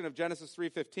progression of Genesis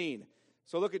 3:15.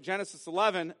 So look at Genesis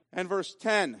 11 and verse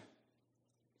 10.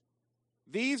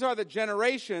 These are the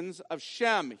generations of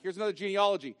Shem. Here's another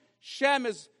genealogy. Shem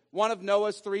is one of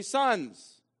Noah's 3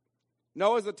 sons.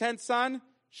 Noah's the 10th son.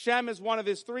 Shem is one of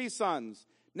his 3 sons.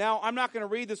 Now, I'm not going to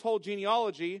read this whole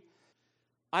genealogy.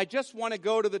 I just want to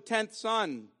go to the 10th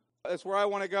son. That's where I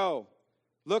want to go.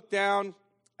 Look down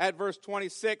at verse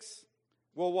 26.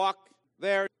 We'll walk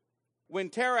there. When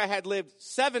Terah had lived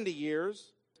 70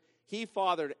 years, he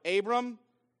fathered Abram,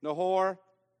 Nahor,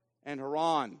 and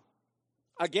Haran.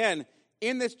 Again,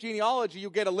 in this genealogy, you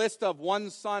get a list of 1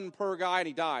 son per guy and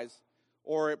he dies,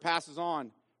 or it passes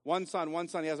on. One son,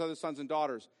 he has other sons and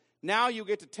daughters. Now you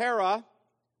get to Terah,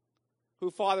 who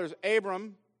fathers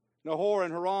Abram, Nahor,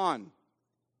 and Haran.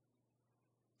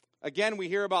 Again, we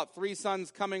hear about 3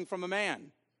 sons coming from a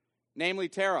man, namely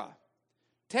Terah.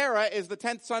 Terah is the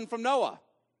 10th son from Noah,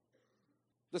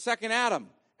 the second Adam.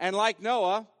 And like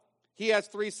Noah, he has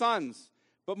 3 sons.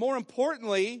 But more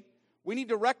importantly, we need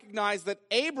to recognize that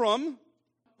Abram,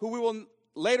 who we will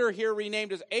later hear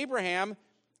renamed as Abraham,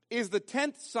 is the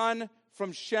 10th son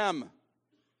from Shem,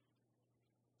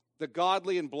 the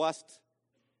godly and blessed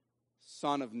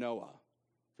son of Noah.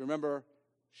 If you remember,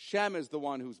 Shem is the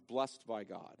one who's blessed by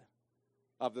God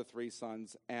of the 3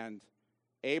 sons, and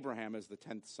Abraham is the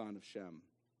 10th son of Shem.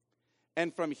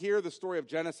 And from here, the story of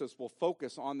Genesis will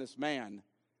focus on this man,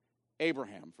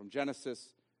 Abraham, from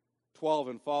Genesis 12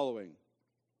 and following.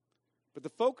 But the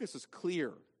focus is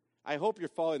clear. I hope you're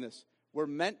following this. We're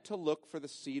meant to look for the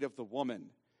seed of the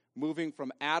woman, moving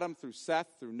from Adam through Seth,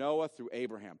 through Noah, through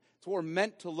Abraham. So we're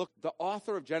meant to look. The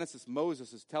author of Genesis,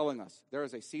 Moses, is telling us there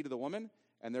is a seed of the woman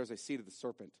and there's a seed of the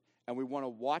serpent. And we want to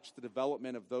watch the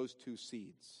development of those 2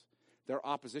 seeds. They're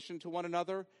opposition to one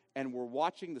another, and we're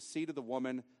watching the seed of the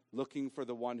woman looking for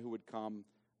the one who would come,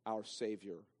 our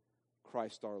Savior,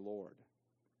 Christ our Lord.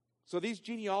 So these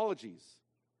genealogies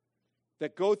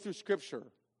that go through Scripture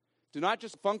do not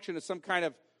just function as some kind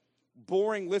of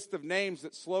boring list of names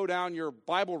that slow down your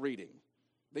Bible reading,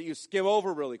 that you skim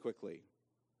over really quickly.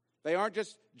 They aren't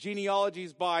just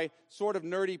genealogies by sort of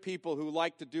nerdy people who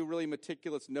like to do really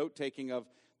meticulous note-taking of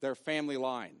their family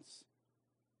lines.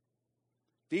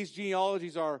 These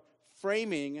genealogies are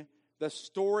framing the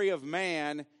story of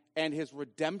man and his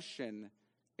redemption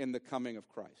in the coming of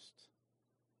Christ.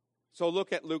 So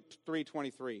look at Luke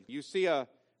 3:23. You see a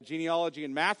genealogy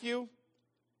in Matthew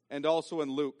and also in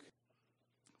Luke.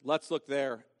 Let's look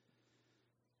there.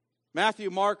 Matthew,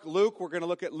 Mark, Luke. We're going to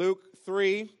look at Luke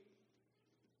 3.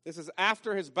 This is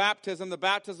after his baptism, the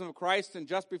baptism of Christ, and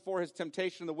just before his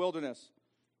temptation in the wilderness.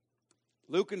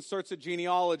 Luke inserts a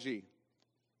genealogy.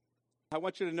 I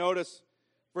want you to notice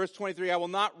verse 23. I will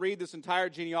not read this entire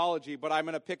genealogy, but I'm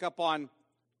going to pick up on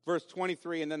verse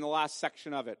 23 and then the last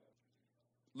section of it.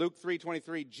 Luke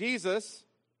 3:23. Jesus,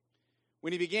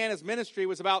 when he began his ministry,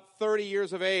 was about 30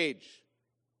 years of age,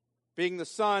 being the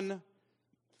son,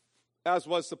 as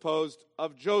was supposed,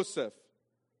 of Joseph.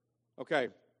 Okay,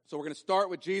 so we're going to start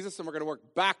with Jesus and we're going to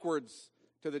work backwards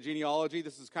to the genealogy.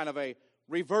 This is kind of a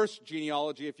reverse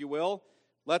genealogy, if you will.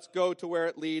 Let's go to where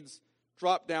it leads.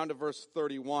 Drop down to verse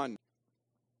 31.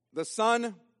 The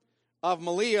son of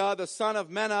Maliah, the son of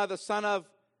Menah, the son of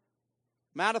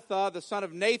Mattatha, the son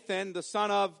of Nathan, the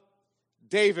son of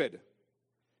David,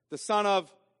 the son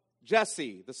of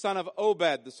Jesse, the son of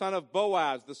Obed, the son of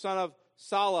Boaz, the son of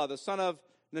Salah, the son of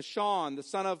Nahshon, the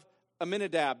son of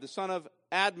Aminadab, the son of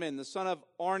Admin, the son of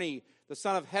Arni, the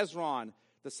son of Hezron,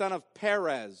 the son of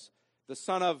Perez, the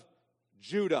son of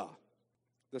Judah,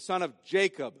 the son of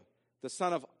Jacob, the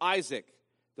son of Isaac,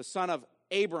 the son of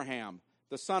Abraham,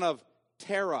 the son of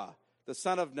Terah, the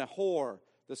son of Nahor,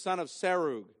 the son of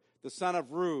Serug, the son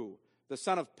of Ru, the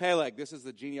son of Peleg. This is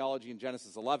the genealogy in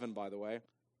Genesis 11, by the way.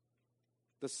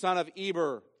 the son of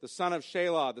Eber, the son of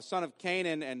Shelah, the son of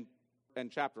Canaan,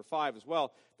 and chapter 5 as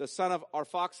well, the son of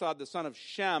Arphaxad, the son of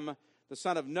Shem, the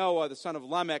son of Noah, the son of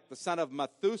Lamech, the son of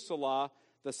Methuselah,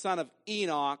 the son of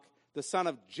Enoch, the son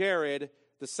of Jared,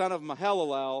 the son of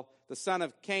Mahalalel, the son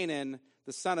of Canaan,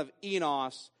 the son of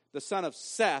Enos, the son of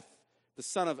Seth, the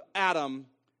son of Adam,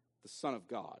 the son of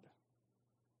God.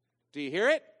 Do you hear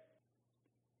it?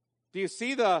 Do you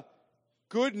see the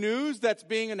good news that's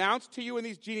being announced to you in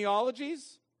these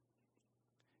genealogies?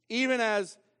 Even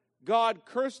as God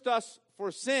cursed us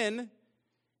for sin,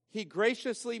 he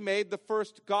graciously made the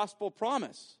first gospel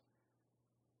promise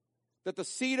that the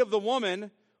seed of the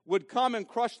woman would come and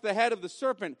crush the head of the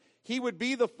serpent. He would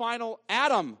be the final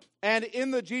Adam. And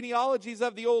in the genealogies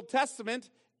of the Old Testament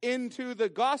into the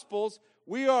Gospels,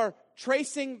 we are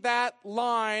tracing that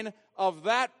line of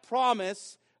that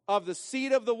promise of the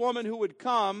seed of the woman who would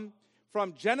come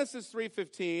from Genesis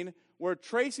 3:15. We're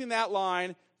tracing that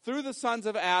line through the sons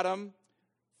of Adam,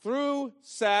 through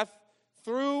Seth,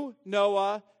 through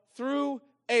Noah, through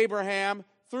Abraham,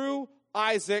 through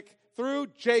Isaac, through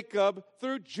Jacob,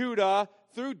 through Judah,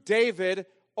 through David,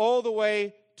 all the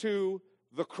way to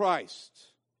the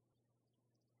Christ.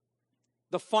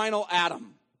 The final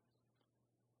Adam.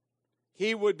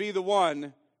 He would be the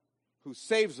one who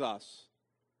saves us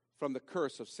from the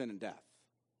curse of sin and death.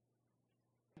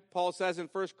 Paul says in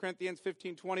 1 Corinthians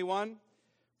 15:21,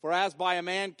 for as by a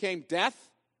man came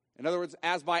death, in other words,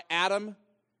 as by Adam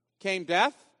came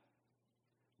death,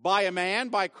 by a man,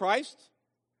 by Christ,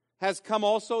 has come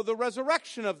also the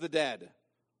resurrection of the dead.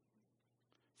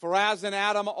 For as in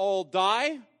Adam all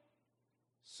die,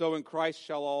 so in Christ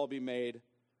shall all be made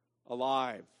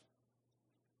alive.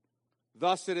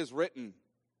 Thus it is written,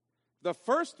 the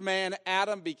first man,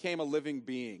 Adam, became a living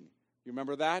being. You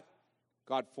remember that?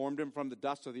 God formed him from the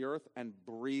dust of the earth and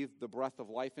breathed the breath of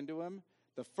life into him.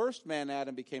 The first man,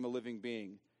 Adam, became a living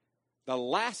being. The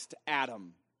last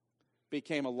Adam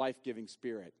became a life-giving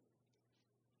spirit.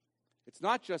 It's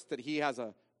not just that he has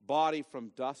a body from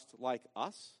dust like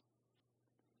us.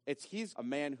 He's a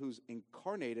man who's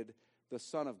incarnated the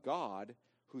Son of God,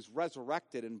 who's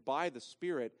resurrected and by the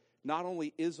Spirit not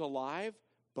only is alive,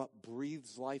 but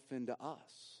breathes life into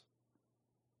us.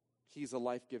 He's a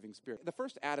life-giving spirit. The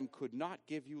first Adam could not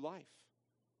give you life.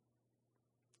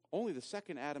 Only the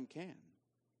second Adam can.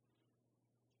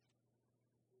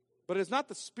 But it's not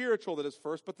the spiritual that is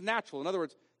first, but the natural. In other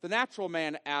words, the natural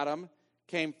man, Adam,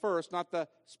 came first, not the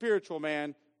spiritual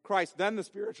man, Christ, then the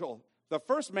spiritual. The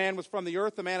first man was from the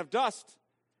earth, the man of dust.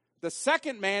 The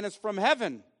second man is from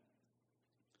heaven.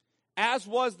 As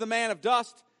was the man of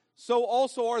dust, so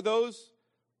also are those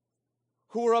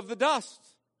who are of the dust.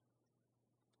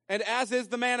 And as is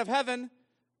the man of heaven,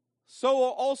 so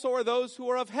also are those who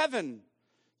are of heaven.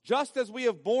 Just as we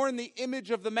have borne the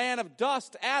image of the man of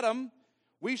dust, Adam,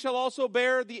 we shall also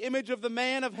bear the image of the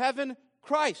man of heaven,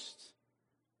 Christ.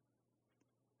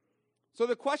 So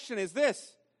the question is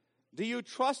this: do you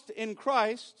trust in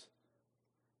Christ,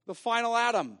 the final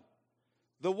Adam,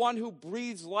 the one who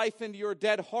breathes life into your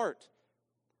dead heart,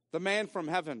 the man from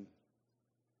heaven?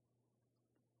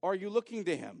 Are you looking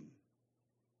to him?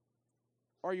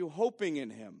 Are you hoping in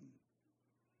him?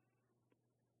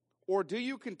 Or do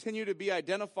you continue to be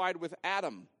identified with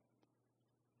Adam,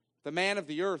 the man of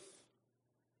the earth,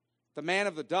 the man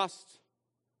of the dust,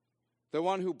 the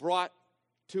one who brought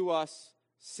to us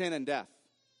sin and death?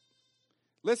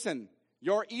 Listen,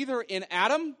 you're either in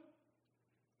Adam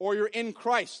or you're in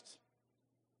Christ.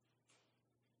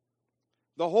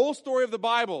 The whole story of the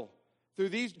Bible through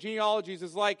these genealogies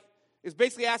is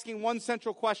basically asking one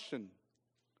central question.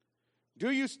 Do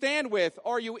you stand with,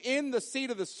 are you in the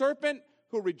seed of the serpent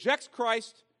who rejects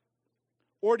Christ,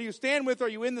 or do you stand with, are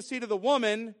you in the seed of the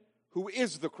woman who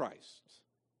is the Christ?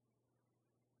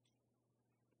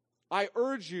 I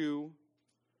urge you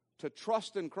to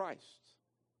trust in Christ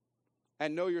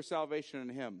and know your salvation in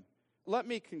him. Let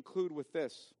me conclude with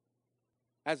this.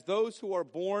 As those who are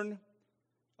born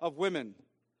of women,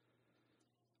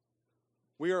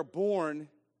 we are born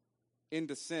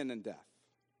into sin and death.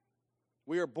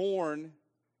 We are born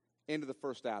into the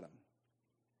first Adam.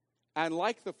 And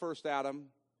like the first Adam,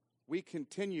 we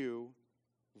continue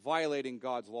violating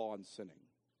God's law and sinning.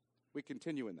 We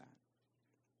continue in that.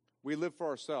 We live for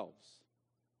ourselves.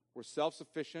 We're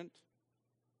self-sufficient.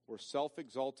 We're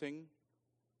self-exalting.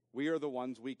 We are the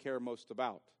ones we care most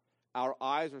about. Our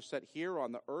eyes are set here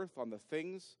on the earth, on the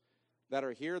things that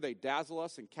are here. They dazzle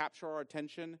us and capture our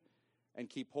attention and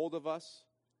keep hold of us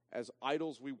as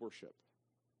idols we worship.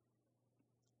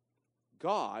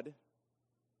 God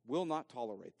will not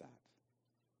tolerate that.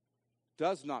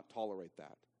 Does not tolerate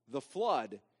that. The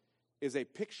flood is a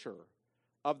picture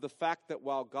of the fact that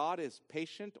while God is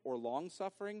patient or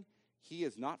long-suffering, he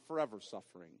is not forever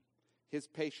suffering. His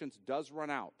patience does run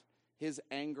out. His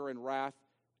anger and wrath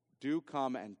do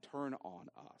come and turn on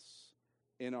us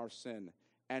in our sin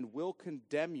and will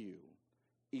condemn you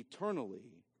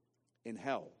eternally in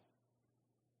hell.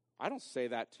 I don't say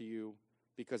that to you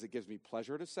because it gives me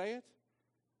pleasure to say it.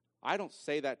 I don't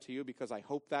say that to you because I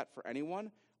hope that for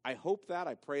anyone. I hope that,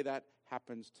 I pray that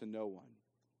happens to no one.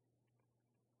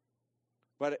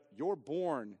 But you're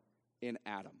born in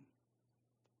Adam.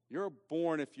 You're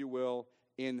born, if you will,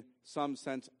 in some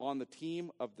sense, on the team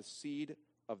of the seed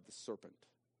of the serpent.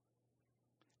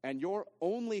 And your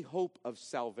only hope of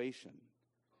salvation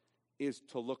is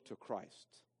to look to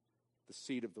Christ, the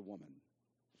seed of the woman.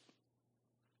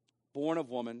 Born of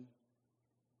woman,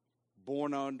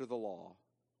 born under the law,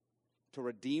 to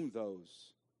redeem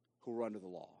those who were under the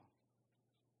law.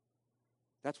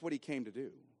 That's what he came to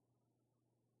do.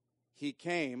 He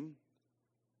came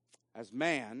as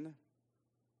man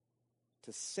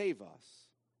to save us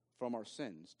from our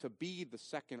sins, to be the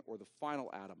second or the final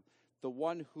Adam, the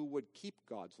one who would keep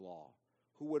God's law,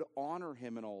 who would honor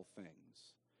him in all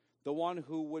things, the one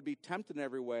who would be tempted in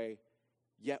every way,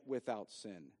 yet without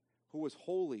sin, who was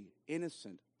holy,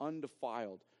 innocent,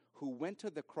 undefiled, who went to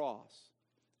the cross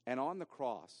and on the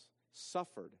cross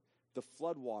suffered the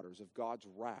floodwaters of God's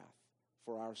wrath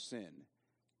for our sin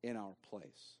in our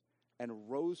place and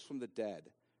rose from the dead,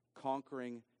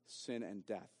 conquering sin and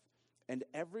death. And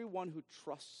everyone who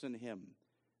trusts in him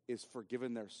is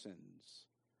forgiven their sins.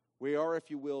 We are, if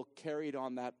you will, carried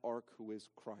on that ark who is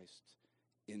Christ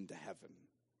into heaven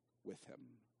with him.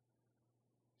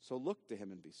 So look to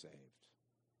him and be saved.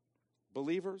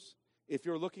 Believers, if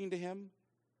you're looking to him,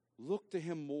 look to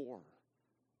him more.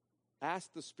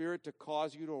 Ask the Spirit to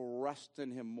cause you to rest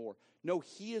in him more. No,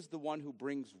 he is the one who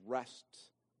brings rest.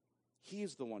 He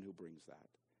is the one who brings that.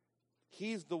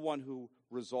 He's the one who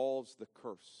resolves the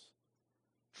curse.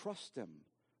 Trust him.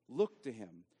 Look to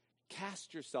him.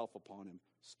 Cast yourself upon him.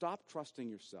 Stop trusting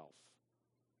yourself.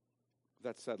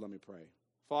 That said, let me pray.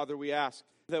 Father, we ask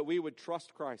that we would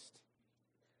trust Christ.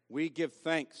 We give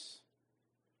thanks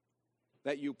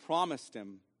that you promised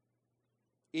him,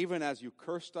 even as you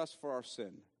cursed us for our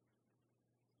sin.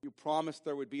 You promised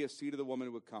there would be a seed of the woman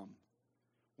who would come.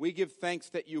 We give thanks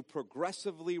that you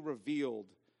progressively revealed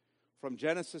from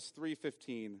Genesis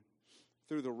 3:15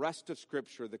 through the rest of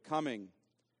Scripture the coming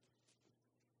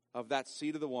of that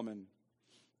seed of the woman,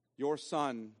 your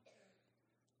Son,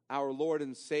 our Lord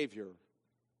and Savior,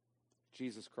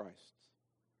 Jesus Christ.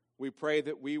 We pray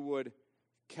that we would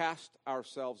cast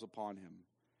ourselves upon him,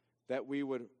 that we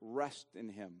would rest in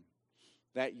him,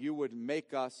 that you would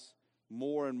make us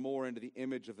more and more into the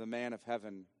image of the man of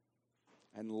heaven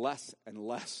and less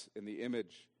in the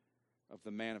image of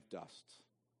the man of dust.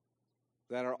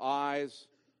 That our eyes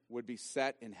would be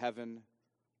set in heaven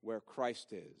where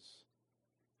Christ is,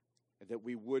 and that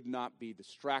we would not be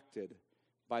distracted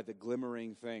by the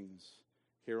glimmering things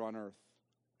here on earth.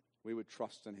 We would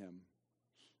trust in him.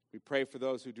 We pray for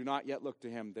those who do not yet look to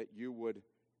him, that you would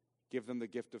give them the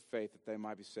gift of faith that they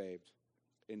might be saved.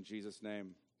 In Jesus'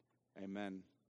 name, amen.